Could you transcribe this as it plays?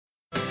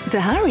The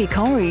Harry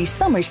Corey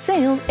Summer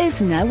Sale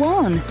is now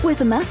on,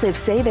 with massive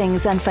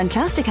savings and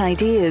fantastic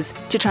ideas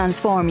to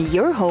transform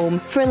your home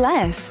for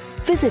less.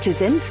 Visit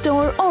us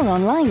in-store or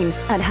online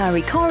at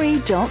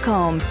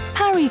harrycorey.com.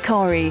 Harry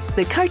Corey,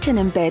 the curtain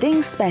and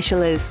bedding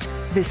specialist.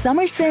 The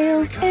summer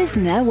sale is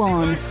now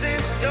on.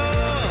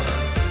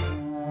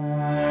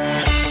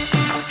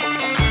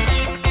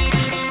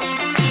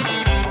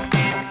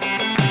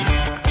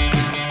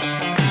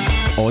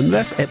 On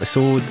this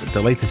episode,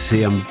 delighted to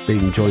say I'm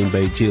being joined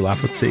by Jay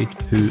Lafferty,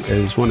 who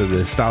is one of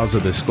the stars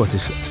of the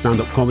Scottish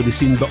stand-up comedy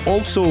scene, but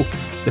also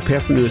the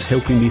person who is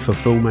helping me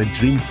fulfil my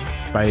dream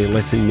by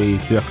letting me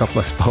do a couple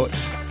of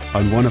spots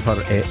on one of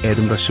her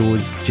Edinburgh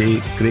shows.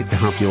 Jay, great to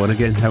have you on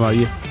again. How are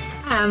you?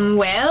 I'm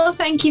well,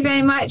 thank you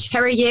very much. How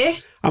are you?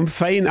 I'm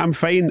fine.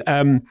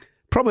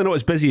 Probably not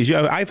as busy as you.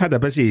 I've had a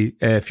busy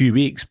few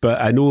weeks,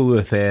 but I know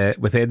with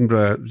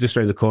Edinburgh just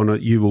around the corner,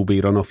 you will be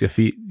run off your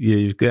feet.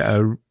 You've got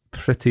a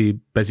pretty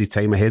busy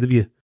time ahead of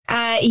you.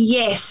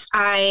 Yes,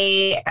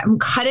 I am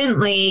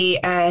currently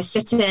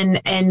sitting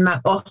in my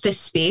office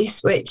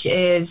space, which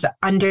is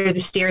under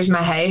the stairs of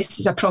my house.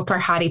 It's a proper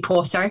Harry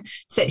Potter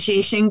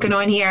situation going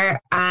on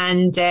here.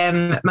 And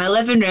my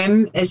living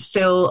room is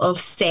full of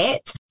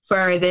set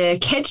for the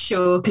kids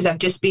show, because I've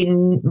just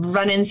been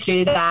running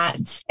through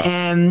that,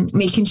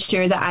 making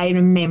sure that I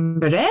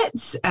remember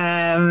it,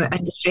 and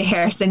just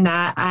rehearsing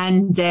that.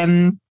 And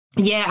I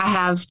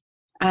have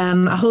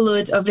a whole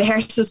load of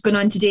rehearsals going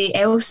on today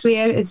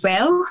elsewhere as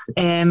well,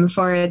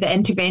 for the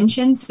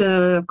intervention.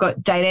 So I've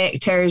got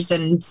directors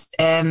and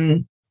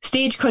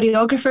stage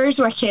choreographers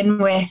working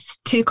with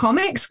two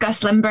comics,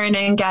 Gus Lindburn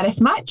and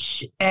Gareth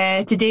Much,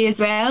 today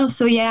as well.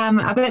 So yeah, I'm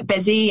a bit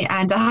busy,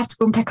 and I have to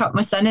go and pick up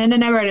my son in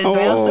an hour as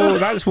well. So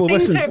that's well.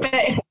 Listen,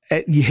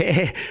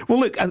 yeah. Well,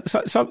 look,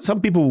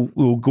 some people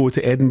will go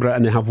to Edinburgh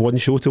and they have one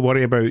show to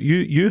worry about.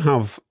 You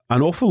have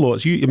an awful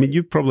lot.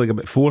 You've probably got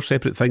about 4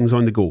 separate things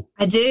on the go.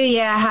 I do,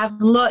 yeah. I have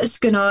lots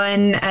going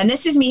on, and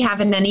this is me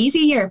having an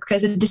easy year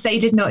because I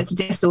decided not to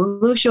do a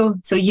solo show.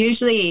 So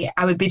usually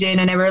I would be doing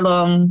an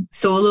hour-long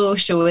solo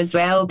show as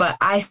well, but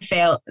I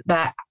felt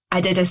that I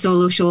did a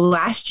solo show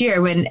last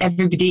year when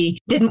everybody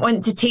didn't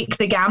want to take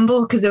the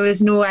gamble because there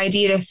was no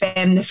idea if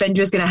the Fringe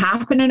was going to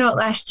happen or not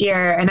last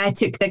year. And I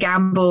took the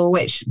gamble,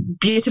 which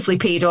beautifully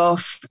paid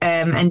off,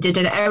 and did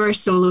an hour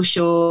solo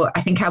show.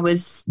 I think I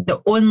was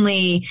the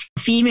only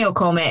female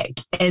comic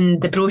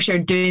in the brochure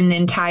doing the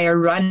entire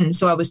run.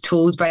 So I was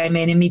told by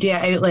many media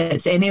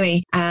outlets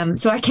anyway.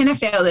 So I kind of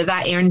felt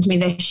that earned me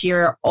this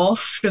year off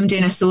from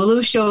doing a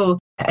solo show.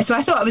 So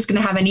I thought I was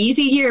going to have an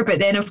easy year, but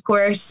then of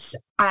course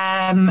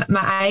my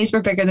eyes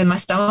were bigger than my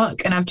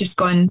stomach, and I've just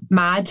gone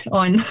mad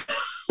on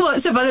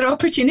lots of other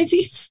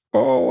opportunities.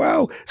 Oh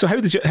wow! So how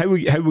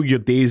will your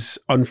days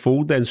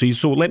unfold then?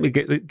 So let me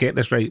get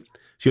this right.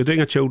 So you're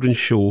doing a children's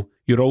show.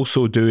 You're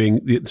also doing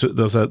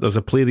there's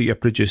a play that you're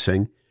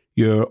producing.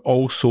 You're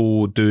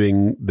also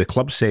doing the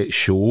club set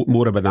show.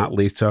 More about that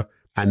later.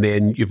 And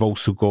then you've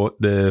also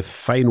got the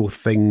final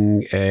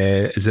thing.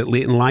 Is it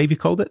Late and Live? You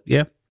called it,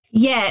 yeah.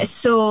 Yeah,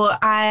 so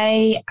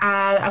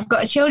I've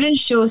got a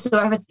children's show. So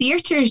I have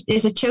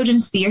it's a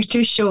children's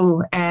theatre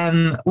show,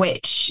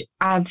 which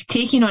I've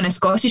taken on a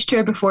Scottish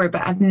tour before,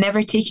 but I've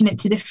never taken it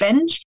to the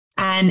Fringe.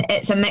 And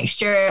it's a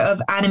mixture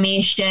of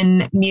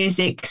animation,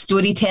 music,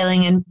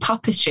 storytelling and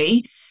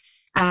puppetry.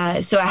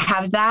 So I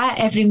have that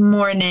every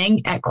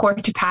morning at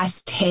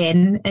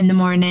 10:15 in the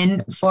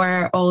morning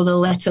for all the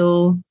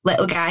little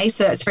guys.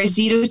 So it's for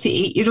 0 to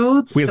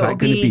 8-year-olds. Where's that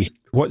going to be?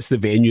 What's the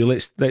venue?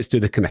 Let's do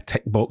the kind of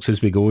tick box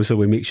as we go, so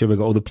we make sure we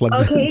got all the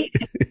plugs. Okay.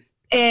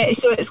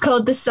 So it's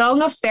called The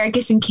Song of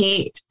Fergus and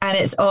Kate, and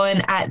it's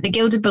on at the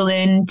Gilded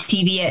Balloon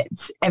TV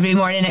every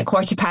morning at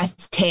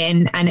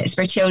 10:15, and it's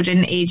for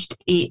children aged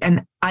 8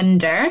 and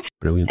under.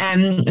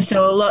 Brilliant.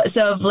 So lots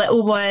of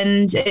little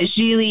ones. It's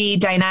really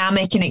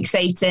dynamic and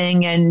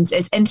exciting, and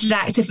it's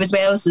interactive as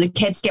well. So the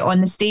kids get on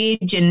the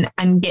stage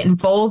and get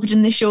involved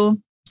in the show,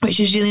 which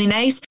is really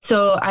nice.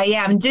 So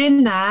I'm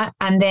doing that.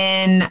 And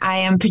then I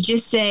am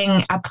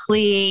producing a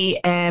play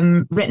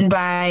written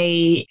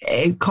by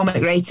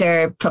comic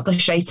writer,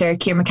 published writer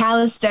Keir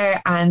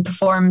McAllister, and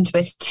performed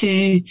with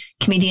 2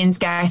 comedians,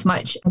 Gareth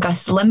Much and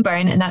Gus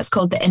Lindburn, and that's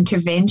called The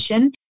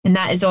Intervention. And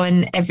that is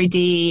on every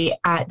day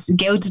at the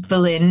Gilded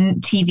Balloon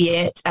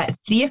TV at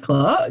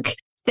 3:00.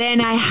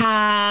 Then I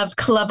have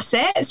club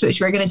sets,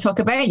 which we're going to talk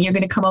about, and you're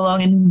going to come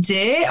along and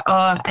do.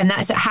 And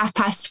that's at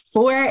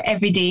 4:30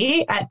 every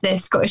day at the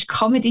Scottish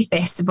Comedy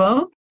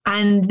Festival.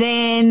 And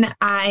then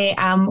I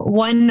am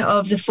one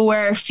of the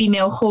 4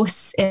 female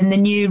hosts in the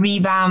new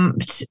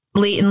revamped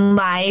Late and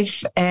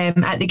Live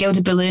at the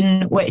Gilded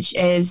Balloon, which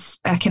is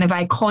a kind of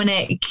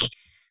iconic.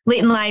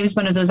 Late and Live is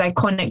one of those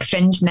iconic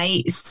Fringe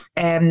nights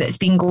that's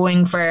been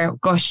going for,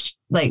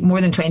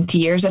 more than 20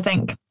 years, I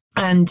think.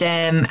 And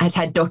has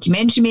had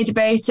documentary made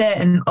about it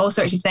and all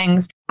sorts of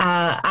things.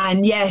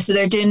 So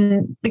they're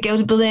doing the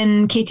Gilded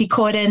Balloon. Katie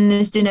Corrin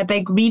is doing a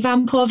big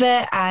revamp of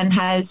it and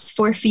has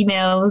 4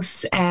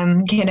 females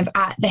kind of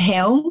at the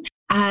helm.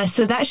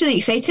 So that's really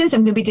exciting. So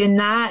I'm going to be doing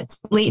that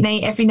late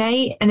night every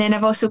night. And then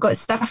I've also got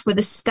stuff with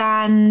the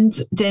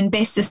Stand, doing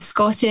Best of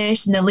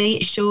Scottish and the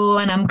Late Show.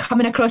 And I'm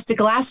coming across to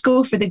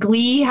Glasgow for the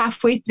Glee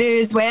halfway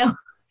through as well.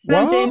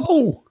 Wow. I'm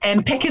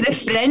doing Pick of the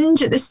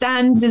Fringe at the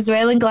Stand as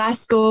well in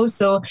Glasgow.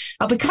 So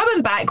I'll be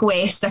coming back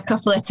west a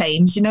couple of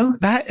times, you know.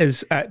 That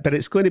is, but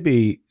it's going to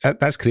be,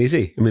 that's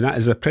crazy. I mean, that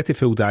is a pretty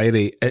full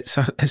diary. It's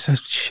a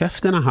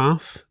shift and a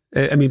half.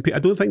 I mean, I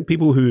don't think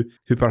people who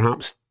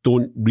perhaps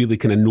don't really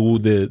kind of know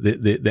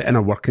the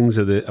inner workings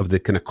of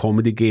the kind of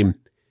comedy game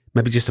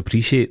maybe just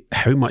appreciate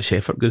how much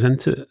effort goes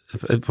into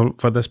it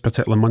for this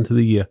particular month of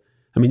the year.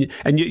 I mean,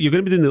 and you're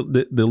going to be doing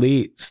the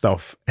late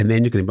stuff, and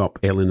then you're going to be up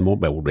early in the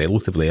morning, well,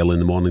 relatively early in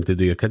the morning to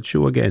do your kids'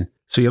 show again.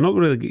 So you're not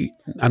going to get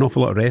an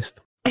awful lot of rest.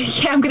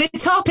 Yeah, I'm going to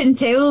top and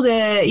tail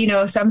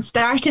so I'm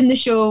starting the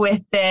show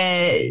with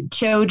the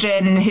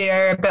children who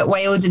are a bit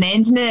wild and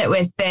ending it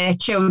with the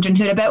children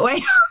who are a bit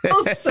wild.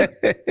 So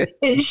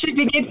it should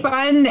be good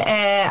fun.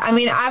 I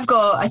mean, I've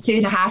got a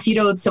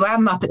 2.5-year-old, so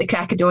I'm up at the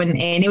crack of dawn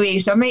anyway,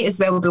 so I might as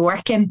well be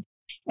working.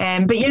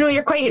 But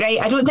you're quite right.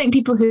 I don't think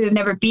people who have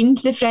never been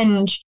to the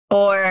Fringe,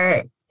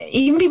 or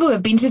even people who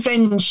have been to the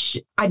Fringe,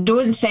 I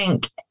don't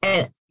think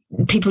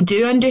people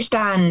do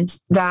understand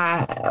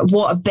that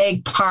what a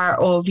big part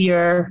of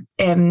your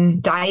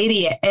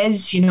diary it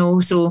is,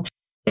 So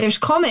there's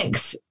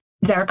comics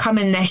that are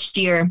coming this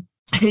year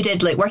who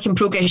did like work in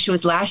progress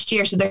shows last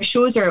year. So their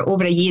shows are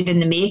over a year in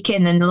the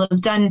making, and they'll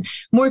have done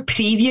more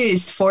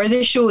previews for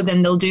the show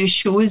than they'll do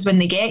shows when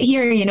they get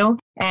here,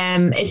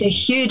 It's a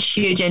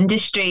huge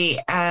industry.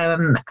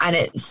 And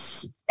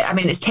it's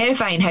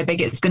terrifying how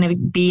big it's going to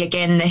be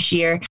again this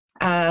year.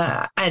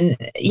 It's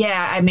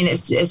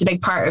a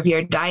big part of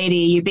your diary.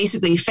 You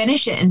basically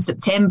finish it in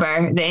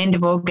September, the end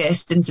of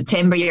August. In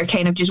September, you're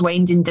kind of just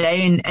winding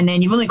down, and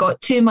then you've only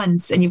got 2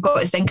 months, and you've got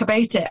to think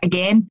about it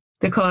again,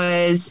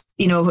 because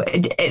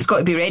it's got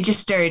to be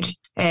registered,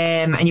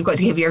 and you've got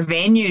to give your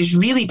venues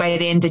really by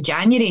the end of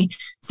January.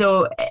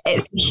 So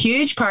it's a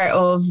huge part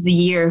of the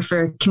year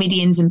for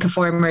comedians and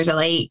performers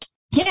alike.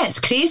 Yeah, it's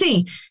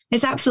crazy.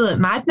 It's absolute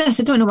madness.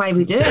 I don't know why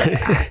we do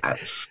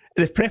it.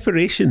 The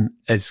preparation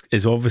is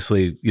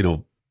obviously,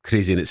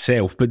 crazy in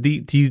itself. But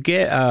do you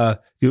get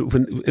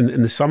when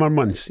in the summer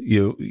months,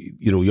 you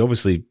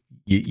obviously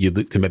you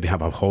look to maybe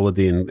have a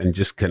holiday and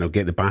just kind of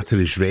get the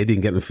batteries ready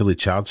and get them fully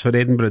charged for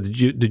Edinburgh.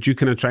 Did you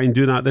kind of try and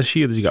do that this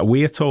year? Did you get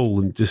away at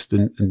all and just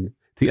and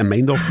take your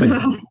mind off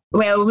things?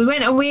 Well, we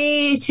went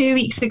away 2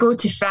 weeks ago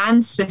to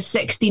France with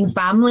 16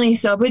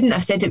 families, so I wouldn't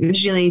have said it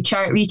was really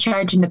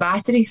recharging the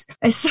batteries.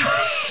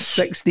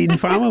 16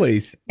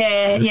 families?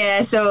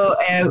 Yeah. So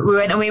we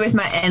went away with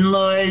my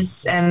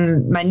in-laws,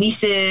 my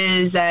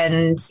nieces,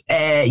 and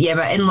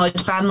my in-law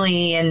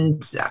family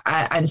and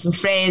some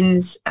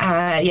friends.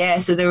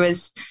 So there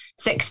was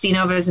 16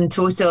 of us in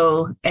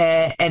total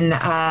in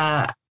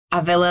a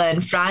villa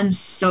in France.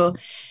 So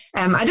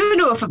I don't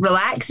know if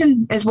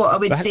relaxing is what I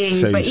would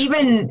say, but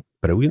even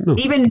brilliant though.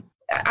 It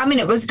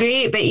was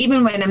great, but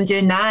even when I'm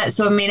doing that,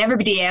 so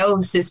everybody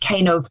else is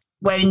kind of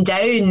wound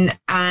down,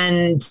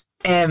 and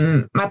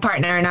my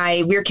partner and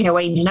I, we're kind of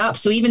winding up.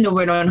 So even though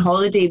we're on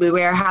holiday, we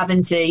were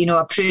having to,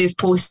 approve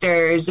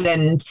posters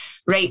and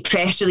write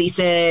press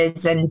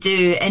releases and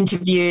do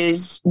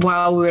interviews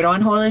while we were on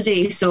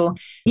holiday. So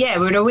yeah,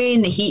 we were away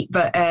in the heat,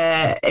 but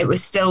it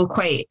was still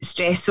quite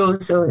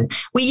stressful. So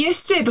we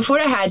used to, before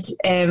I had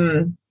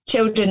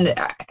children,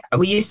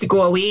 we used to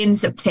go away in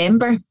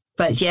September.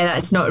 But yeah,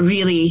 that's not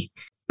really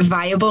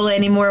viable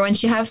anymore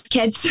once you have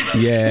kids.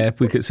 Little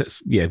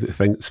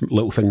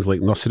things like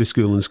nursery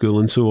school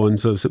and so on.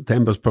 So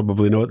September's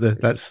probably not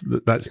that's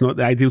not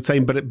the ideal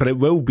time. But it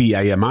will be,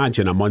 I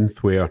imagine, a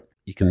month where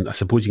you can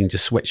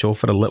just switch off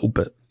for a little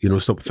bit.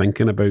 Stop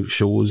thinking about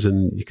shows,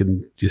 and you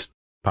can just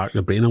park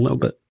your brain a little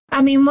bit.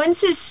 I mean,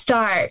 once it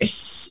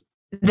starts,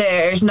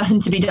 there's nothing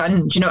to be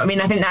done. Do you know what I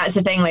mean? I think that's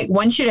the thing. Like,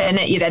 once you're in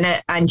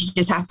it, and you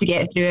just have to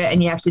get through it,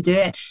 and you have to do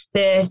it.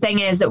 The thing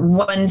is that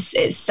once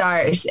it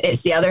starts,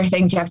 it's the other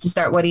things you have to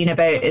start worrying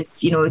about. It's,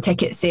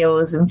 ticket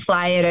sales and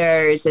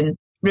flyers and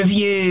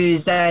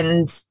reviews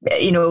and,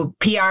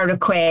 PR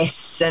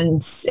requests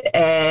and,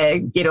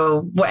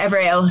 whatever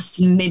else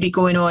may be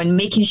going on,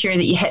 making sure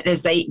that you hit the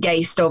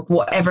zeitgeist of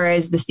whatever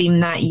is the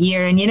theme that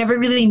year. And you never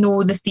really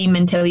know the theme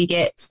until you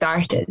get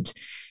started.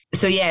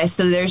 So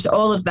so there's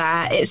all of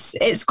that.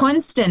 It's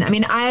constant. I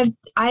mean, I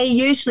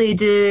usually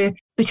do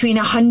between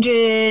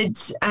 100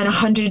 and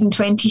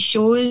 120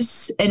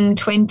 shows in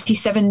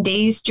 27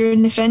 days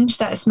during the Fringe.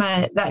 That's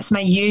my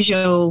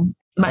usual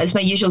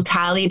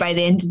tally by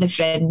the end of the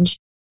Fringe.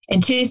 In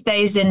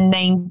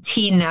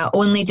 2019, I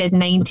only did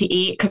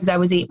 98 because I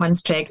was 8 months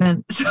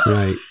pregnant. So.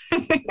 Right.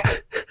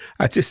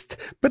 But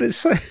it's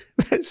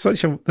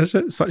such a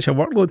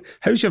workload.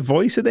 How's your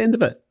voice at the end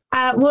of it?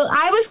 Well,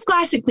 I was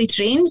classically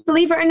trained,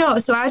 believe it or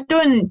not, so I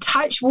don't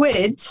touch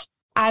wood.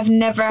 I've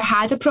never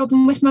had a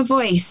problem with my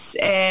voice,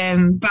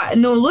 but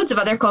no, loads of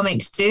other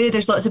comics do.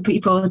 There's lots of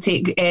people who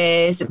take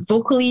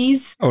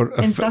Vocalese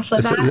and stuff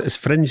like that. It's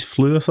Fringe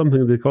flu or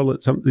something they call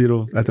it.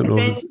 Something, I don't know.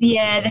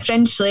 The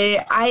Fringe flu.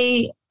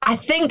 I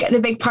think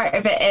the big part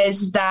of it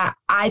is that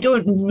I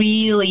don't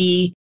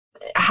really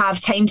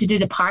have time to do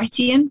the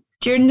partying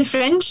during the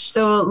Fringe.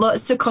 So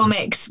lots of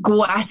comics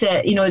go at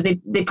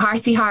it, they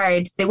party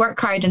hard, they work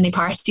hard and they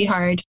party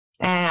hard.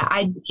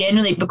 I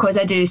generally, because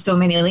I do so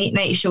many late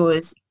night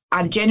shows,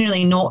 I'm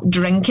generally not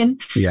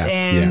drinking.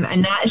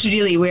 And that's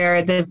really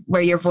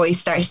where your voice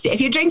starts to,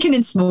 if you're drinking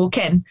and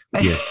smoking,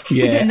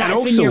 then that's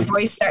also, when your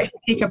voice starts to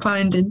take a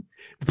pounding.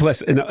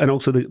 Plus, and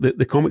also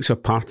the comics are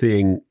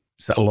partying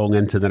sort of long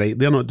into the night.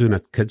 They're not doing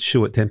a kids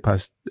show at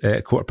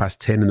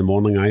 10:15 in the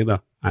morning either.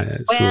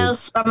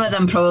 Some of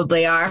them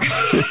probably are.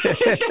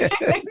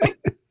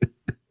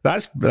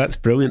 That's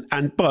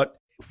brilliant. But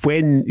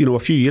when a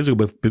few years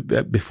ago,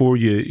 before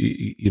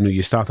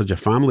you started your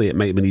family, it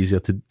might have been easier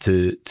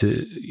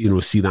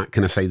to see that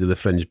kind of side of the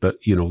Fringe. But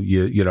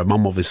you're a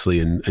mum obviously,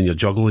 and you're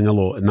juggling a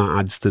lot, and that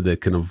adds to the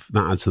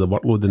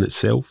workload in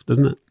itself,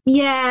 doesn't it?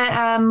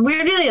 Yeah,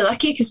 we're really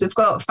lucky because we've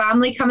got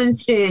family coming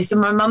through. So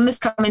my mum is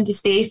coming to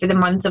stay for the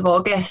month of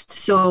August.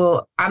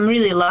 So I'm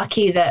really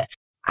lucky that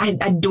I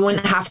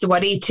don't have to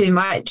worry too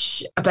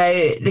much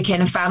about the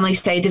kind of family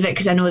side of it,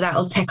 because I know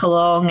that'll tick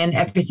along and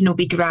everything will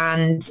be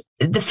grand.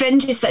 The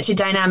Fringe is such a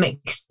dynamic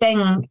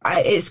thing.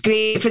 It's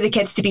great for the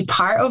kids to be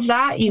part of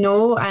that,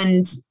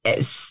 and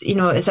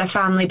it's a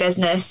family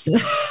business.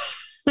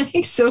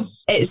 So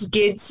it's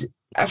good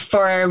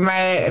for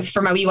my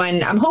wee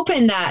one. I'm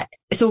hoping that,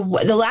 so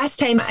the last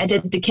time I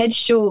did the kids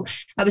show,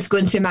 I was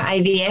going through my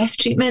IVF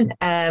treatment,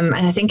 and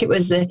I think it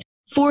was the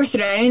 4th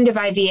round of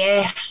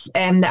IVF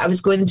that I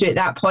was going through at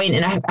that point,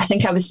 and I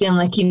think I was feeling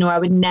like I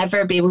would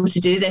never be able to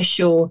do this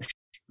show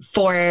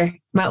for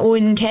my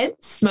own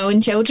kids, my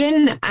own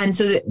children. And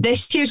so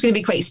this year's going to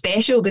be quite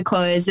special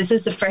because this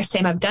is the first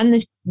time I've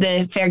done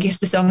the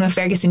Song of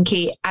Fergus and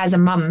Kate as a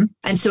mum.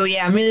 And so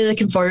I'm really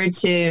looking forward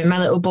to my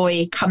little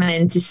boy coming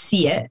in to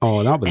see it.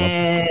 Oh, that'll be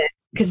lovely.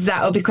 Because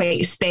that'll be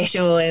quite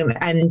special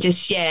and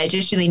just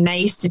really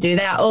nice to do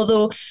that.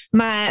 Although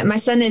my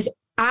son is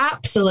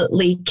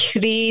absolutely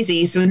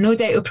crazy, so no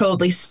doubt he'll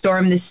probably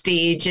storm the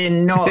stage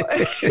and not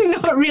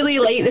really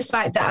like the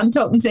fact that I'm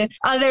talking to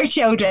other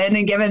children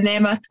and giving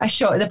them a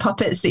shot of the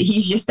puppets that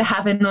he's used to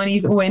having on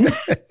his own.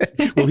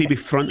 Will he be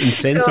front and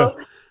centre,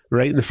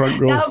 right in the front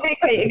row?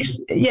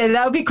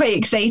 That'll be quite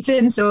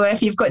exciting. So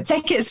if you've got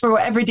tickets for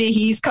whatever day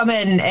he's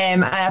coming,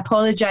 I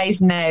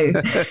apologise now.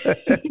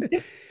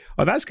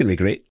 Oh, that's going to be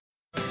great.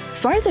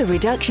 Further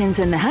reductions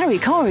in the Harry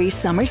Corey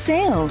summer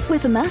sale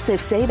with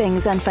massive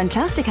savings and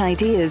fantastic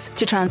ideas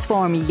to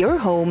transform your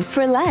home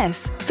for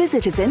less.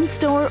 Visit us in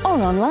store or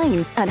online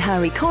at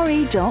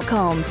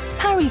harrycorey.com.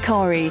 Harry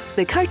Corey,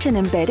 the curtain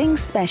embedding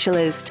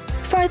specialist.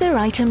 Further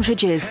items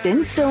reduced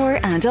in store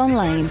and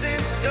online.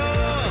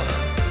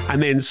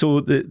 And then,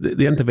 so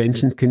the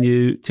intervention, can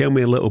you tell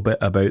me a little bit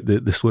about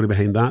the story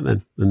behind that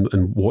then,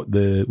 and what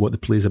the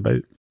play's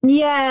about?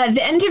 Yeah,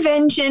 the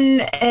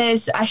intervention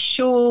is a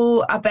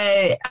show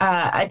about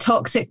a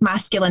toxic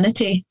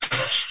masculinity,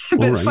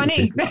 but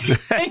funny.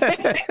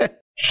 Okay.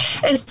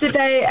 It's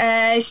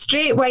about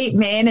straight white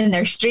men and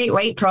their straight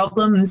white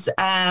problems,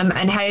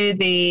 and how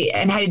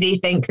they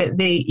think that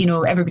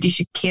everybody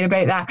should care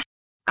about that.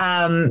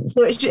 So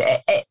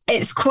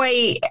it's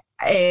quite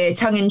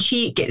tongue in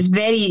cheek.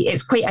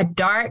 It's quite a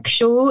dark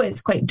show.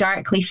 It's quite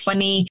darkly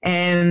funny.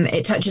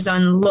 It touches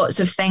on lots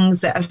of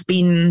things that have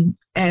been,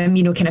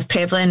 kind of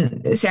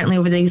prevalent, certainly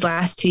over these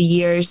last 2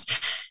 years.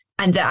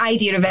 And the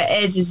idea of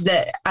it is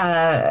that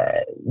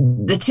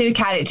the two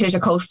characters are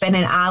called Finn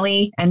and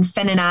Ali, and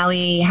Finn and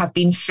Ali have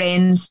been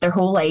friends their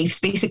whole lives.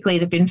 Basically,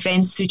 they've been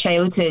friends through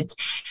childhood.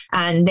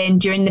 And then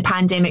during the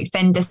pandemic,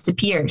 Finn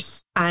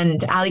disappears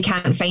and Ali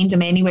can't find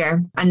him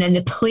anywhere. And then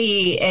the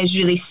play is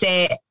really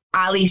set.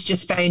 Ali's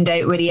just found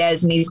out where he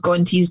is and he's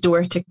gone to his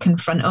door to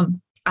confront him.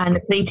 And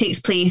the play takes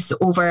place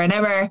over an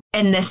hour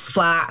in this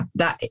flat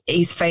that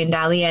he's found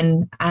Ali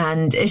in.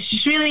 And it's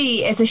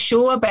a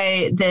show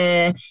about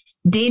the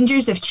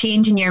dangers of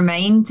changing your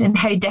mind and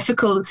how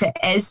difficult it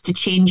is to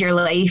change your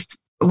life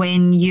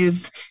when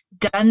you've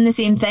done the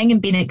same thing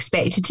and been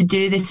expected to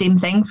do the same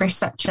thing for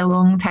such a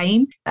long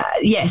time.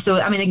 So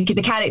I mean,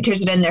 the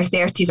characters are in their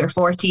 30s or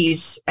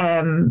 40s,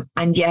 and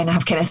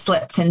have kind of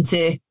slipped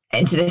into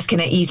this kind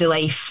of easy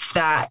life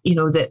that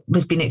that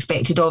was being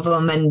expected of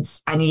them, and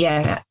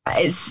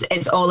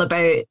it's all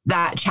about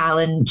that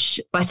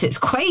challenge, but it's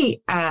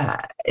quite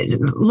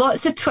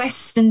lots of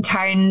twists and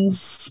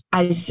turns,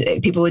 as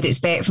people would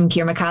expect from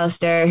Keir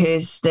McAllister,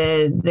 who's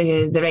the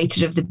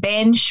writer of The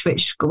Bench,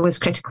 which was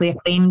critically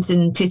acclaimed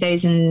in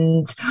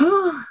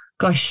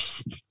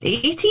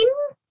 2018.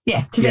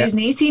 Yeah,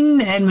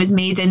 2018, and was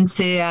made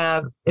into,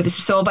 it was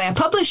saw by a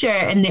publisher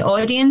in the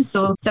audience.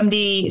 So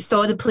somebody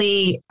saw the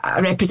play,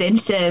 a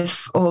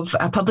representative of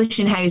a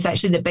publishing house,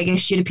 actually the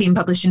biggest European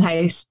publishing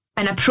house,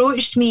 and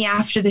approached me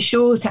after the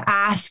show to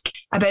ask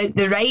about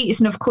the rights.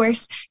 And of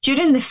course,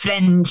 during the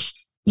Fringe,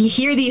 you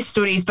hear these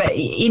stories, but,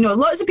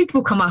 lots of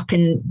people come up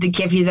and they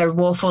give you their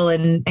waffle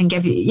and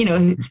give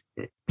you,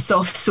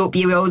 soft soap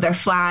you with all their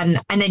flan,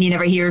 and then you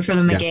never hear from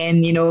them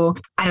again, you know.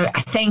 And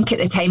I think at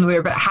the time we were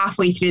about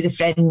halfway through the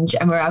Fringe,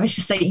 and I was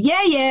just like,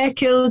 yeah,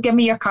 cool, give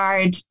me your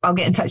card, I'll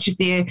get in touch with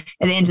you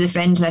at the end of the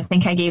Fringe. And I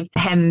think I gave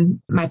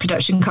him my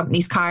production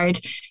company's card,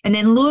 and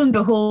then lo and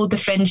behold, the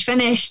Fringe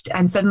finished,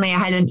 and suddenly I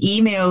had an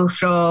email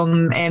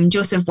from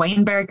Joseph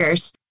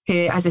Weinberger's, who,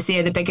 as I say,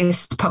 are the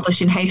biggest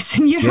publishing house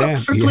in Europe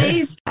for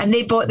plays. And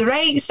they bought the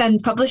rights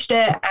and published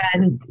it.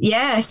 And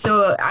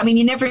so, I mean,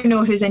 you never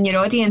know who's in your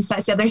audience.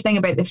 That's the other thing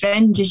about the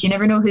Fringe, is you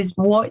never know who's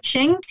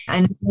watching.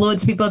 And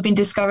loads of people have been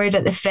discovered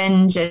at the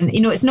Fringe. And,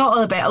 you know, it's not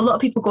all about, a lot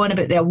of people go on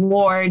about the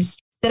awards.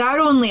 There are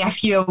only a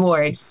few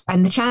awards,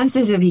 and the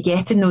chances of you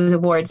getting those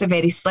awards are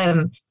very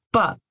slim.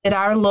 But there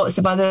are lots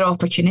of other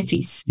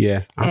opportunities.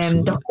 Yeah,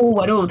 absolutely. The whole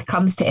world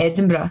comes to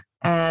Edinburgh.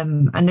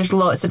 And there's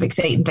lots of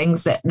exciting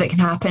things that can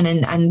happen.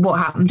 And what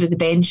happened with the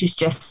bench is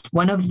just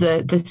one of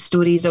the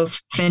stories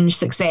of Fringe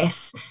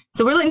success.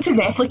 So we're looking to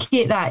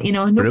replicate that, you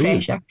know, no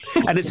Brilliant. pressure.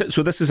 And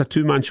so this is a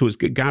two-man show. It's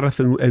got Gareth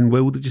and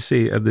Will, did you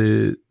say, are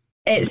the...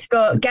 It's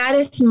got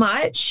Gareth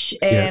Much,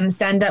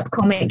 stand-up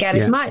comic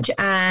Gareth Much,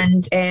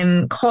 and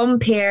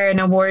Compare and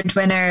award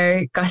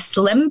winner Gus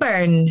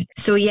Limburn.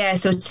 So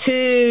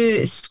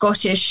two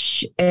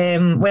Scottish,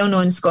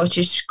 well-known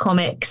Scottish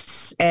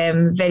comics,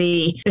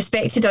 very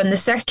respected on the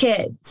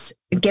circuit,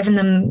 giving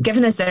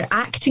us their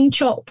acting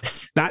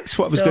chops. That's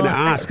what I was going to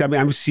ask. I mean,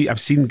 I've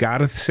seen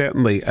Gareth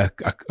certainly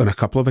on a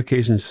couple of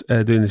occasions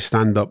doing his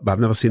stand-up, but I've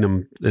never seen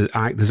him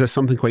act. Is this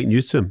something quite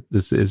new to him?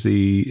 Is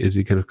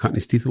he kind of cutting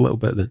his teeth a little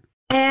bit then?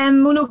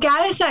 Well, no,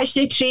 Gareth's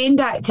actually a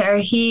trained actor.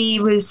 He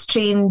was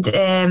trained,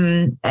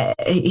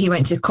 he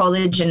went to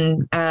college,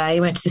 and he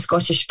went to the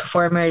Scottish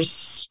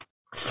Performers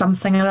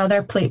something or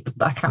other play.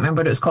 I can't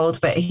remember what it was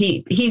called, but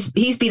he's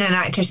been an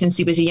actor since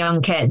he was a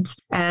young kid,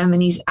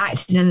 and he's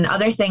acted in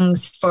other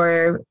things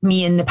for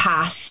me in the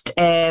past.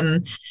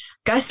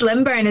 Gus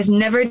Limburn has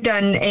never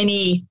done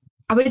any,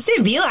 I would say,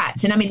 real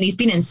acting. I mean, he's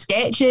been in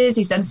sketches,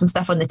 he's done some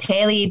stuff on the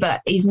telly,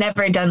 but he's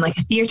never done like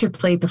a theatre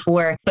play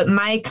before. But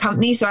my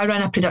company, so I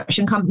run a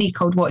production company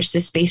called Watch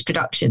This Space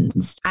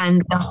Productions,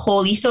 and the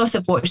whole ethos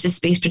of Watch This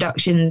Space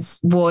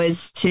Productions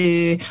was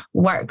to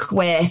work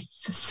with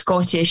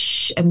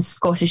Scottish and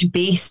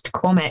Scottish-based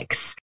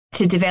comics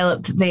to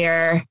develop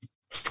their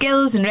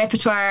skills and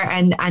repertoire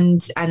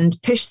and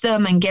push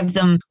them and give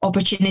them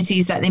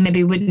opportunities that they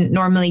maybe wouldn't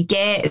normally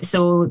get.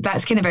 So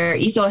that's kind of our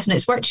ethos, and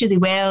it's worked really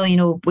well. You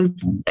know,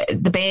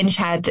 the bench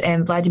had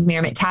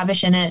Vladimir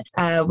McTavish in it.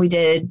 We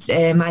did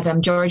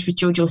Madame George with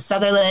Jojo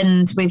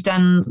Sutherland. We've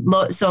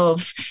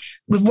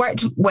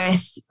worked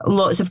with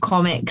lots of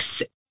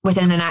comics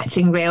within an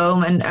acting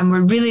realm, and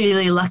we're really,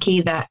 really lucky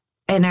that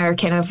in our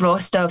kind of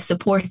roster of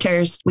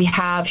supporters, we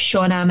have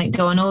Shauna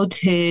MacDonald,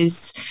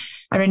 who's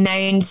a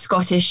renowned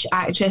Scottish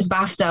actress,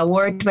 BAFTA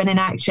award-winning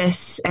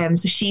actress.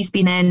 So she's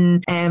been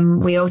in.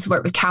 We also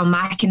work with Cal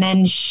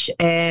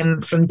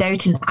McIninch from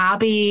Downton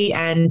Abbey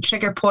and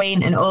Trigger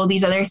Point and all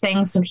these other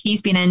things. So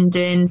he's been in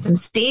doing some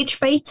stage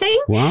fighting,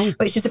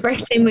 which is the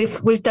first time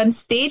we've done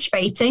stage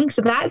fighting.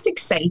 So that's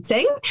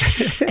exciting.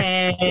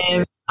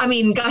 I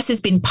mean, Gus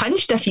has been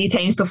punched a few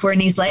times before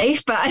in his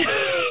life, but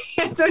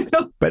I don't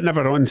know. But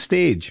never on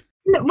stage.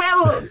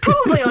 Well,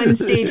 probably on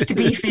stage, to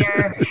be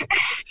fair.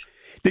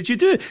 Did you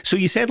do? So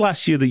you said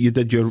last year that you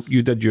did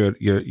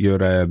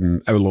your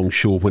hour-long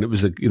show when it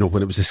was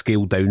a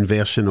scaled down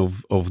version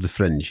of the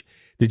Fringe.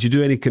 Did you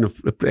do any kind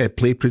of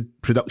play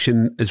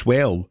production as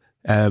well?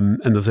 And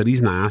there's a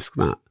reason I ask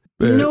that.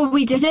 No,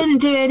 we didn't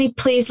do any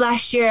plays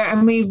last year,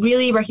 and we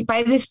really were,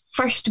 by the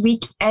first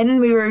week in,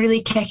 we were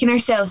really kicking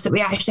ourselves that we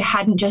actually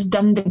hadn't just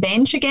done the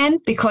bench again,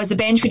 because the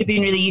bench would have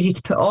been really easy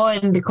to put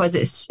on because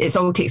it's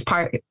all takes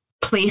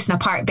place in a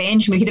park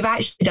bench, and we could have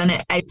actually done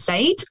it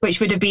outside,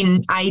 which would have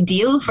been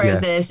ideal for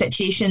the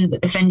situation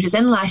that the Fringe was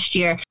in last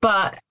year.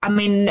 But I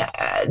mean,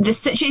 the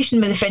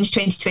situation with the Fringe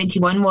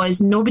 2021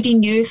 was nobody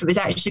knew if it was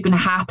actually going to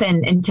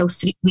happen until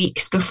 3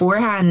 weeks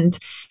beforehand.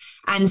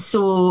 And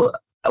so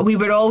we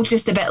were all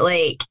just a bit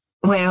like,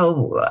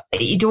 well,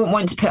 you don't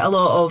want to put a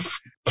lot of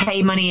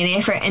time, money and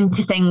effort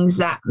into things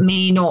that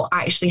may not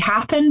actually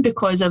happen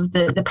because of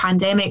the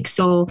pandemic.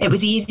 So it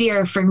was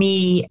easier for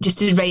me just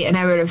to write an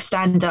hour of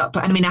stand-up.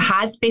 I mean, I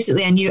had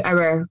basically a new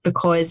hour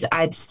because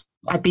I'd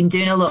been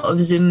doing a lot of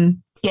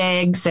Zoom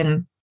gigs,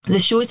 and the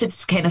shows had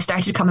kind of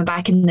started coming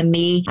back in the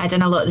May. I'd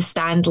done a lot of the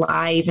stand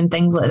live and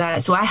things like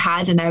that. So I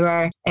had an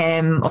hour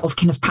of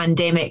kind of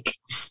pandemic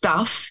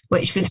stuff,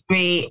 which was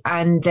great.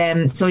 And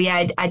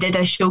I did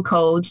a show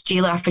called Jay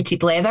Lafferty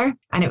Blether,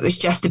 and it was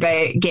just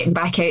about getting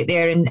back out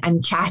there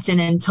and chatting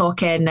and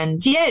talking.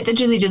 And yeah, it did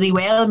really, really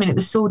well. I mean, it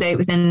was sold out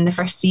within the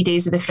first 3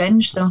 days of the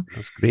Fringe. So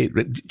that's great.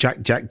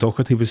 Jack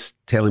Doherty was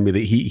telling me that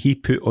he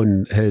put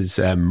on his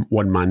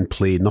one-man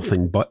play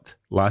Nothing But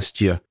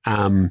last year,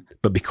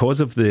 but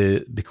because of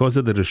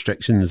the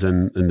restrictions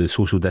and the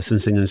social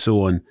distancing and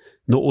so on,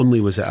 not only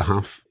was it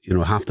half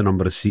the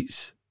number of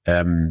seats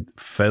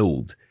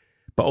filled,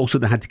 but also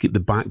they had to keep the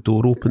back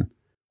door open,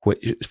 which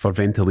is for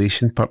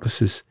ventilation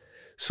purposes.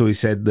 So he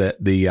said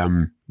that the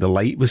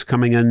light was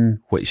coming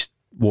in, which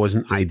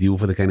wasn't ideal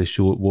for the kind of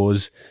show it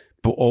was.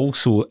 But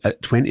also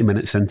at 20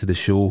 minutes into the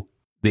show,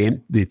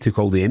 they took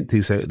all the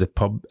empties out of the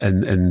pub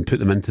and put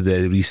them into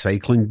the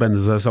recycling bin.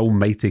 There's this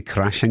almighty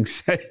crashing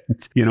sound,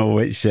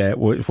 which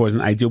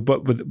wasn't ideal.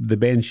 But with the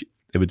bench,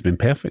 it would have been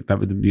perfect. That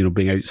would have,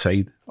 being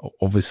outside,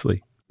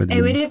 obviously.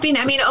 It would have been,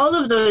 all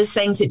of those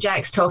things that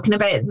Jack's talking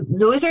about,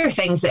 those are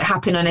things that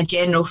happen on a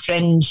general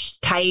fringe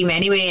time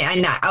anyway.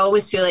 And I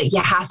always feel like you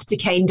have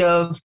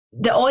to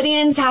the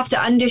audience have to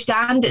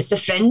understand it's the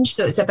fringe,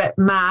 so it's a bit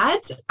mad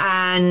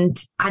and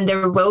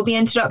there will be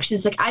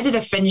interruptions. Like I did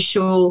a fringe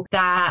show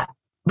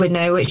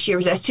which year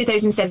was this?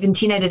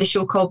 2017. I did a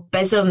show called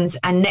Bisms,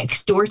 and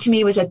next door to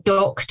me was a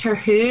Doctor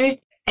Who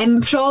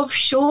improv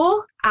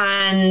show.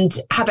 And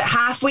about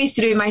halfway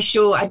through my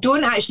show, I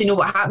don't actually know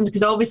what happened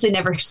because I obviously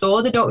never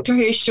saw the Doctor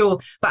Who show,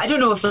 but I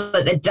don't know if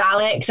the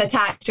Daleks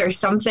attacked or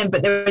something,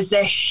 but there was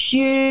this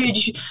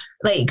huge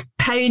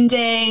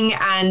pounding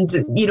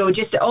and,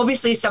 just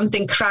obviously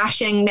something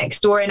crashing next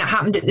door, and it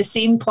happened at the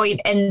same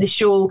point in the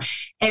show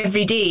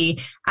every day.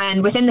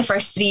 And within the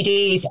first 3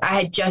 days,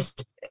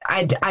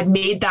 I'd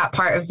made that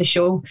part of the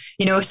show,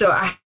 so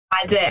I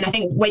had it. And I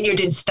think when you're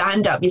doing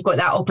stand-up, you've got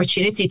that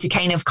opportunity to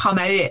kind of come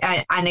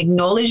out and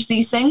acknowledge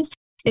these things.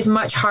 It's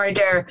much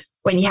harder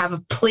when you have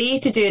a play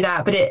to do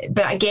that,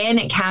 but again,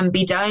 it can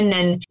be done.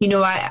 And,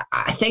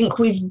 I think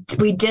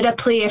we did a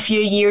play a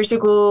few years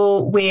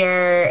ago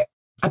where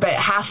about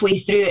halfway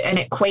through it, and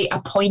at quite a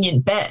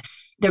poignant bit,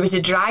 there was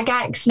a drag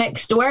act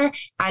next door,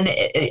 and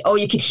all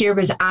you could hear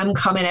was "I'm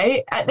coming out"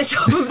 at the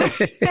top of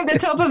at the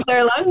top of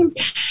their lungs.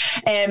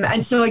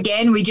 And so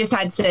again, we just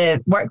had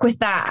to work with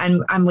that,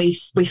 and we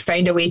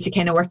found a way to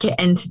kind of work it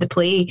into the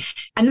play.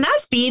 And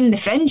that's been the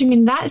fringe.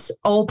 That's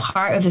all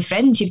part of the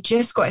fringe. You've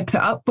just got to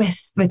put up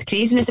with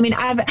craziness.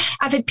 I've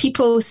had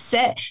people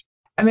sit.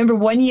 I remember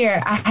one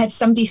year I had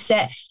somebody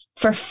sit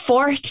for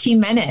 40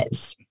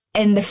 minutes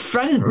in the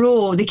front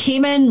row. They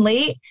came in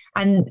late,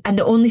 and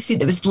the only seat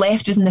that was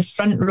left was in the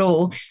front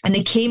row, and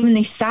they came and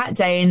they sat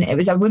down. It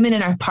was a woman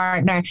and her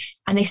partner,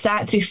 and they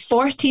sat through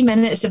 40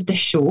 minutes of the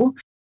show.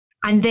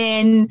 And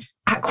then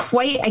at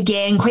quite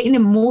an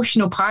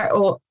emotional part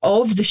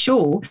of the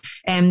show,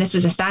 this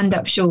was a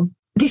stand-up show,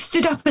 they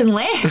stood up and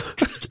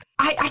left.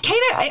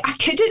 I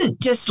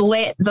couldn't just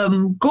let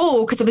them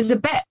go because it was a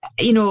bit,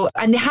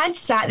 and they had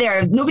sat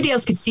there, nobody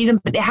else could see them,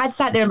 but they had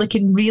sat there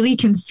looking really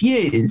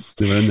confused.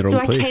 So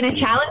I kind of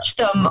challenged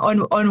them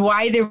on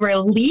why they were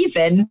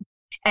leaving.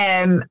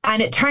 And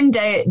it turned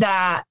out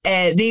that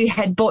they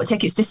had bought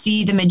tickets to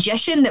see The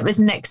Magician that was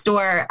next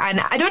door. And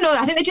I don't know,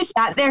 I think they just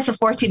sat there for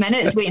 40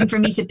 minutes waiting for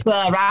me to pull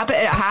a rabbit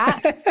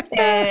out of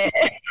a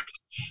hat.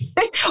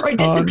 Or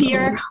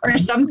disappear or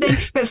something.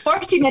 But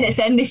 40 minutes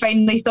in, they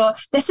finally thought,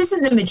 this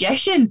isn't The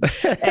Magician.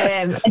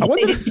 And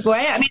decided to go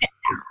out.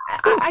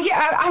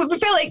 I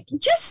feel like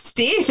just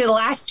stay for the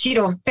last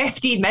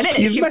 15 minutes.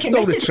 You've missed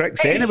all the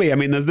tricks anyway.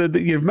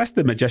 You've missed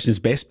The Magician's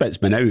best bits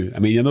by now.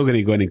 You're not going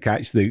to go in and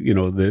catch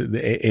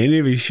the any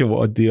of his show.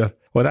 Oh dear.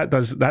 Well,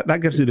 that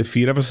gives me the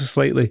fear ever so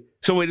slightly.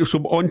 So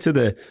on to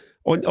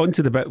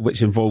the bit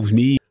which involves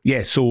me.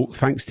 Yeah, so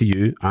thanks to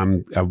you,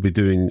 I'll be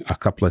doing a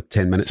couple of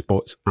 10-minute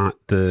spots at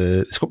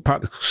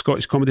part of the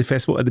Scottish Comedy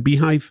Festival at the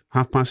Beehive,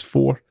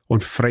 4:30 on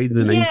Friday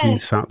the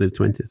 19th, Saturday the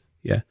 20th.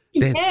 Yeah.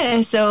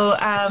 Yeah, so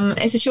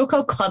it's a show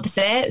called Club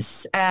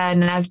Sets,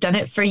 and I've done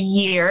it for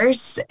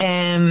years.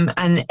 And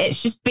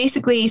it's just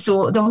basically,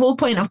 so the whole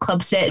point of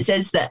Club Sets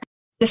is that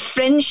the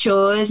fringe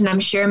shows, and I'm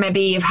sure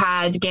maybe you've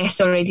had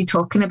guests already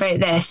talking about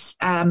this,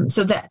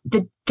 so that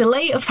the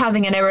delight of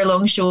having an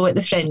hour-long show at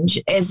the fringe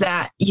is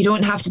that you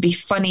don't have to be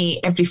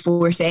funny every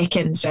 4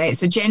 seconds, right?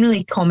 So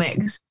generally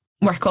comics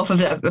work off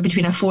of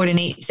between a 4 and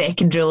 8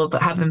 second rule of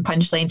having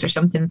punchlines or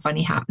something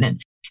funny happening.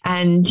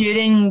 And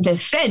during the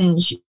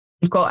fringe,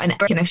 you've got an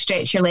kind of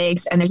stretch your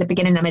legs, and there's a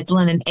beginning, a middle,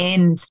 and an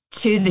end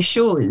to the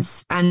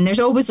shows. And there's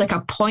always like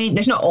a point.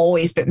 There's not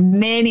always, but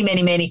many,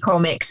 many, many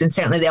comics, and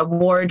certainly the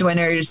award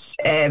winners.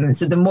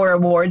 So the more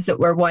awards that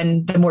were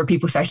won, the more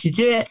people started to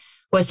do it,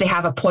 was they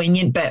have a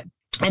poignant bit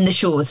in the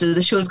show. So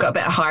the show's got a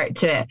bit of heart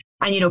to it.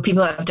 And,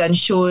 people have done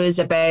shows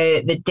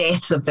about the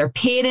deaths of their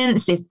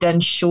parents. They've done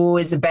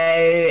shows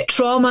about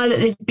trauma that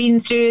they've been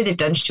through. They've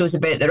done shows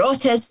about their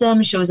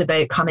autism, shows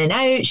about coming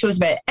out, shows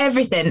about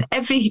everything.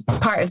 Every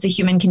part of the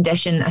human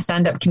condition, a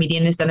stand-up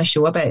comedian has done a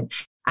show about.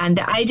 And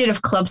the idea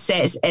of Club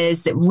Sets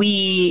is that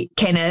we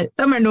kind of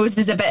thumb our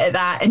noses a bit at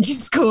that and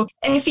just go,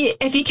 if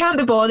you can't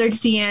be bothered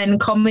seeing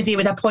comedy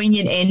with a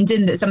poignant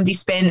ending that somebody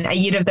spent a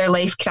year of their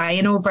life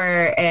crying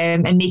over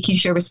and making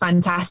sure was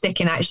fantastic,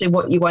 and actually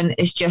what you want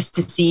is just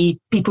to see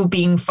people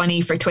being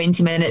funny for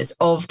 20 minutes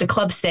of the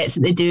club sets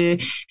that they do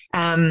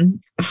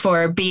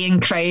for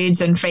baying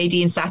crowds on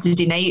Friday and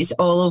Saturday nights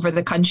all over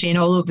the country and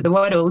all over the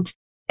world.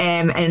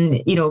 And,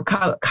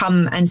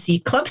 come and see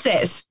Club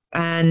Sets.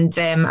 And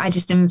I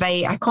just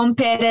I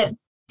compare it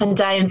and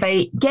I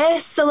invite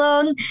guests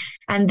along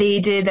and they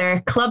do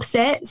their club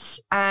sets.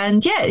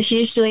 And yeah, it's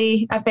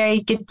usually a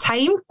very good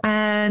time.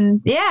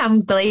 And yeah,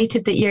 I'm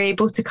delighted that you're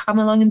able to come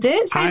along and do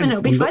it, Simon.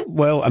 It'll be fun.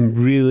 Well, I'm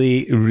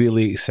really,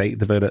 really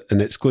excited about it.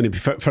 And it's going to be,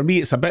 for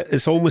me,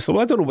 it's almost, well,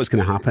 I don't know what's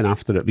going to happen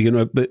after it.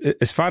 But, but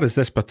as far as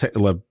this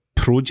particular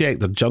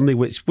project or journey,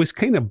 which was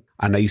kind of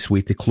a nice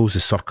way to close the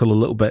circle a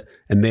little bit.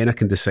 And then I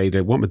can decide,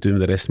 what am I doing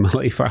the rest of my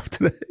life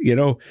after it?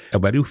 It'll be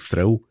a real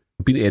thrill.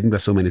 I've been to Edinburgh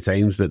so many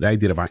times, but the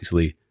idea of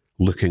actually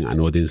looking at an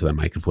audience with a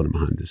microphone in my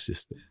hand is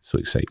just so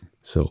exciting.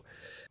 So,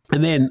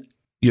 and then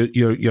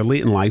your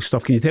late and live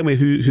stuff. Can you tell me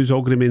who's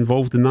all going to be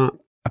involved in that,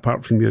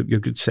 apart from your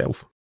good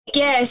self?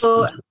 Yeah,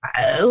 so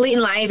Late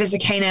and Live is a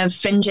kind of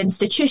fringe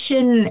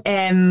institution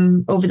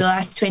over the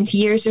last 20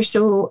 years or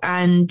so.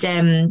 And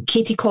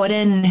Katie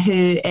Corrin,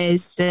 who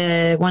is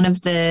one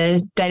of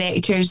the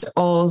directors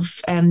of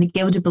the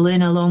Gilded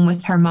Balloon, along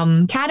with her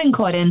mum, Karen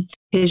Corrin,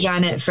 who's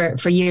ran it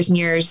for years and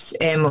years.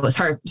 Well, it's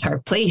her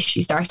place.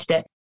 She started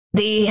it.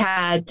 They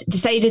had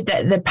decided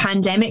that the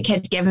pandemic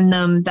had given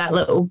them that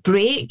little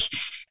break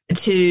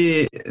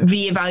to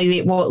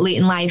reevaluate what Late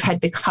and Live had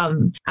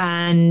become.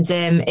 And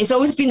it's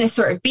always been this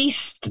sort of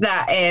beast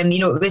that,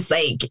 it was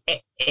like,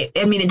 it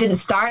didn't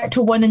start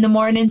till 1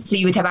 a.m. So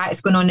you would have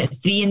acts going on at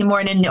 3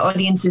 a.m. The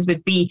audiences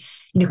would be,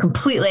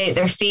 completely out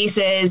their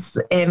faces.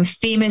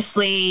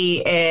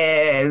 Famously,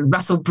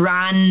 Russell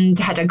Brand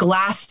had a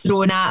glass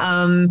thrown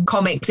at him.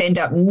 Comics end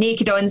up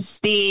naked on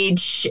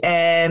stage.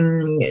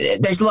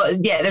 There's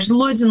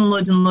loads and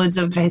loads and loads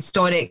of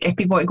historic, if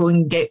people want to go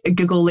and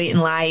Google Late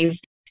and Live,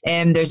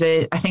 I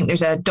think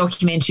there's a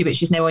documentary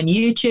which is now on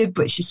YouTube,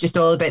 which is just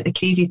all about the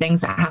crazy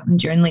things that happened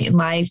during Late and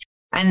Live.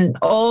 And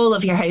all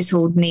of your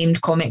household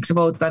named comics have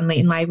all done Late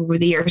and Live over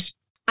the years.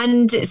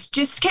 And it's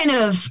just kind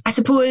of, I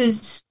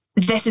suppose,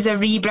 this is a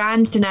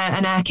rebrand and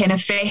a kind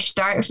of fresh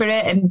start for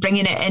it and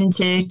bringing it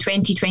into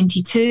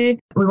 2022.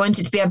 We want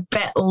it to be a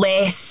bit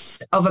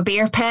less of a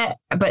bear pit,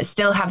 but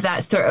still have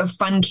that sort of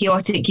fun,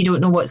 chaotic, you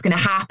don't know what's going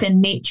to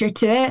happen nature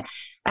to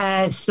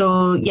it.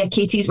 So yeah,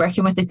 Katie's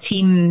working with a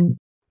team.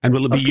 And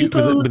will it be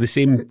with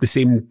the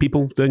same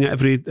people doing it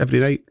every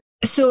night?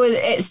 So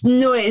it's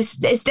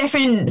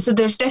different. So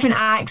there's different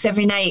acts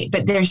every night,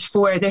 but there's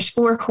four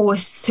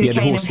hosts who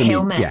kind of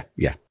helm it.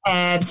 Yeah.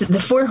 So the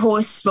 4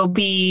 hosts will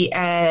be,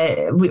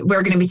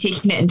 we're going to be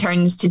taking it in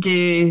turns to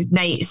do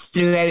nights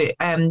throughout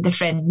the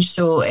Fringe.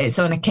 So it's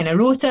on a kind of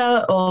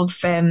rota of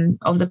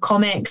the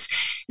comics.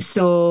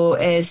 So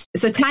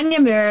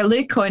Tanya Moore,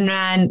 Lou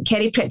Conran,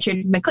 Kerry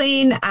Pritchard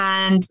McLean,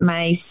 and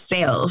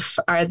myself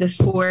are the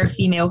 4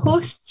 female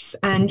hosts.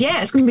 And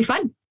yeah, it's going to be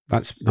fun.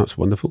 That's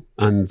wonderful.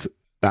 And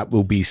that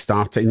will be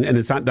starting. And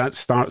is that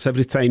starts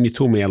every time? You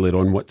told me earlier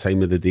on what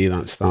time of the day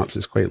that starts.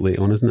 It's quite late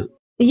on, isn't it?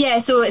 Yeah,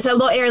 so it's a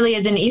lot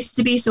earlier than it used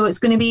to be. So it's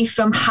going to be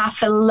from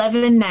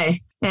 11:30 now.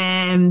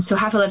 So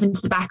 11:30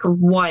 to the back of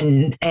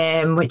 1,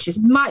 which is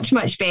much,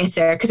 much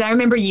better. Because I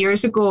remember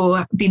years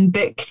ago being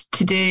booked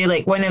to do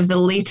like one of the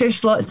later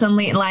slots on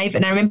Late and Live.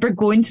 And I remember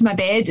going to my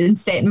bed and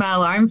setting my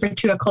alarm for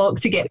 2 o'clock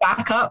to get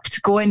back up to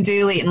go and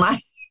do Late and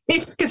Live.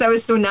 Because I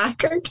was so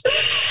knackered.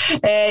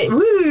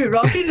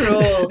 Rock and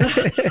roll.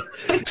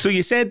 So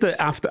you said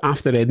that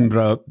after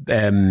Edinburgh,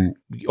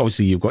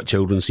 obviously you've got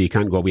children, so you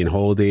can't go away on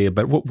holiday.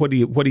 But what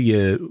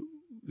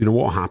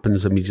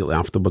happens immediately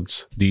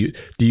afterwards? Do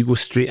you go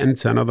straight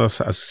into another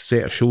sort of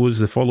set of shows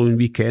the following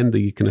weekend? Do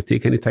you kind of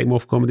take any time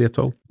off comedy at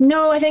all?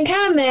 No, I think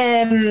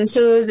I'm.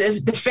 So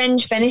the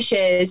Fringe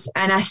finishes,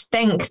 and I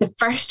think the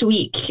first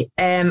week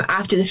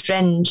after the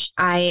Fringe,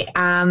 I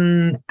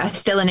am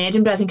still in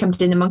Edinburgh. I think I'm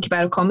doing the Monkey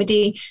Barrel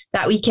Comedy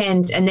that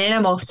weekend, and then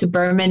I'm off to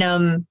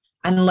Birmingham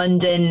and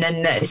London,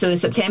 and so in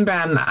September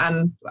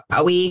I'm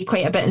away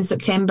quite a bit in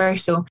September.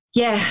 So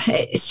yeah,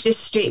 it's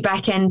just straight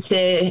back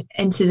into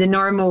the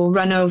normal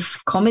run of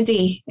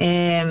comedy.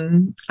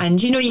 And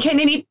you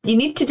kind of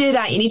need to do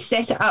that. You need to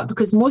set it up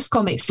because most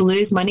comics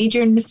lose money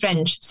during the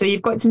Fringe, so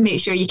you've got to make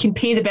sure you can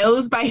pay the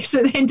bills by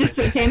the end of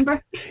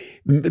September.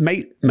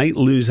 Might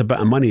lose a bit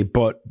of money,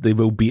 but they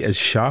will be as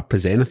sharp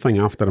as anything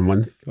after a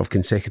month of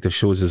consecutive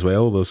shows as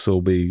well. There'll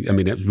still be. I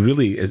mean, it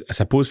really is. I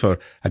suppose for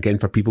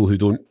people who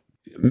don't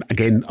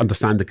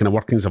understand the kind of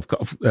workings of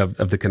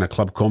the kind of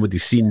club comedy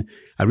scene,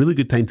 a really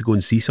good time to go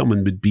and see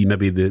someone would be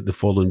maybe the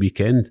following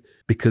weekend,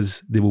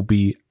 because they will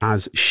be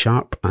as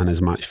sharp and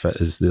as match fit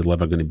as they're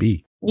ever going to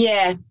be.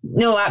 Yeah,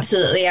 no,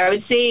 absolutely.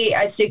 I'd say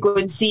go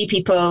and see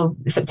people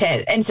in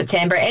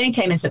September,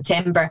 anytime in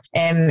September.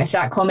 If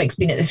that comic's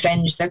been at the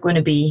Fringe, they're going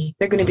to be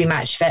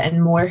match fit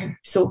and more.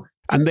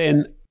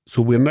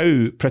 So we're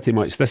now pretty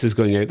much, this is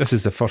going out, this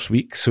is the first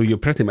week, so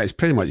it's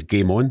pretty much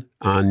game on,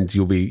 and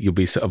you'll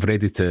be sort of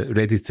ready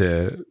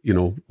to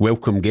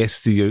welcome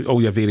guests to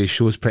all your various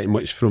shows pretty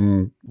much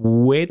from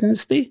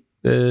Wednesday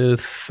the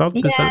 3rd.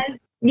 Is that?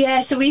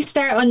 Yeah, so we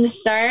start on the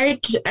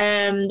 3rd.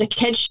 The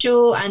kids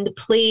show and the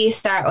play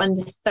start on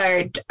the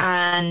 3rd,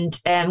 and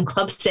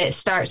club set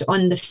starts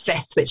on the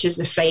 5th, which is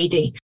the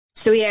Friday.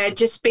 So yeah,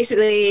 just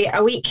basically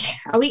a week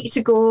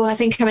to go. I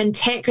think I'm in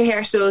tech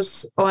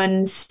rehearsals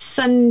on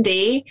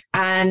Sunday,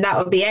 and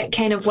that'll be it.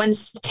 Kind of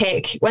once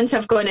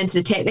I've gone into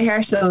the tech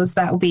rehearsals,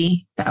 that'll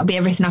be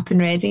everything up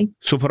and ready.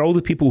 So for all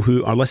the people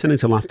who are listening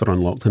to Laughter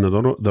Unlocked and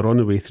they're on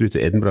the way through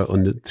to Edinburgh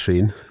on the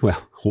train,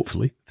 well,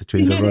 hopefully the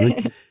trains are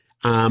running.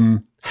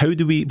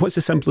 What's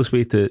the simplest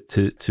way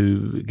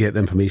to get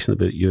information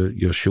about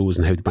your shows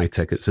and how to buy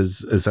tickets?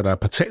 Is there a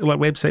particular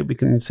website we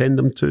can send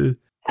them to?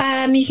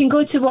 You can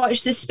go to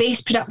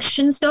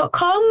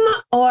watchthespaceproductions.com,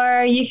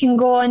 or you can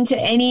go onto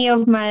any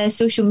of my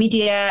social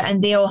media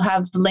and they all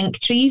have link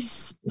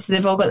trees. So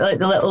they've all got like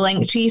the little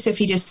link tree. So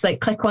if you just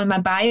like click on my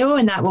bio,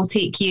 and that will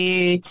take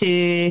you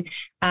to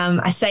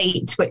a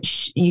site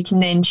which you can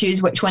then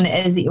choose which one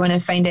it is that you want to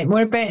find out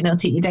more about, and it'll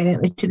take you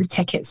directly to the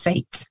ticket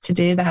site to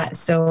do that.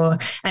 So,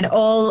 and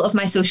all of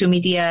my social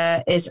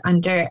media is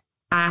under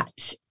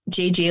at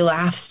JJ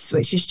Laughs,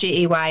 which is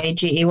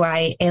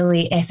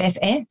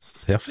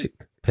JayJayLaffs.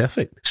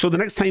 Perfect. So the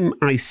next time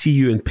I see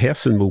you in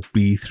person will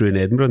be through in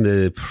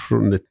Edinburgh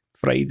from the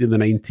Friday the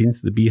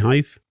 19th, the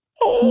Beehive.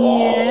 Oh,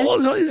 yeah.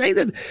 So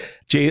excited.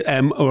 Jay,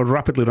 we're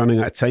rapidly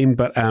running out of time,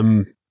 but I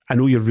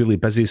know you're really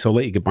busy, so I'll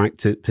let you get back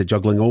to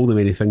juggling all the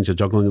many things you're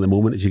juggling at the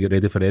moment as you get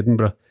ready for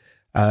Edinburgh.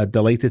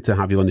 Delighted to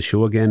have you on the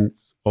show again.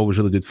 It's always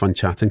really good fun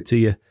chatting to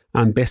you,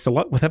 and best of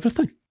luck with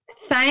everything.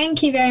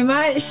 Thank you very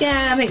much.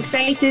 Yeah, I'm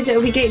excited.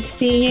 It'll be great to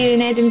see you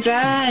in Edinburgh,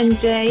 and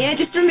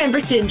just remember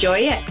to enjoy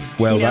it.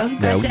 Well,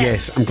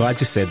 yes, I'm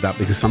glad you said that,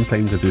 because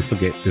sometimes I do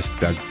forget to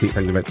take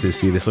things a bit too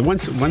seriously.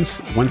 Once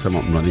I'm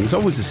up and running, it's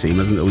always the same,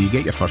 isn't it? Well, you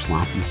get your first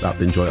laugh, you start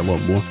to enjoy it a lot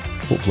more.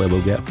 Hopefully, I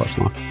will get a first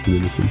laugh, and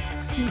then we can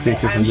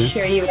take it I'm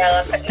sure you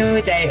will. But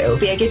no doubt, it'll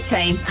be a good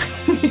time.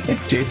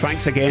 Jay,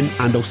 thanks again,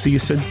 and I'll see you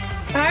soon.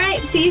 All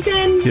right, see you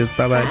soon. Cheers,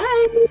 bye-bye. Bye.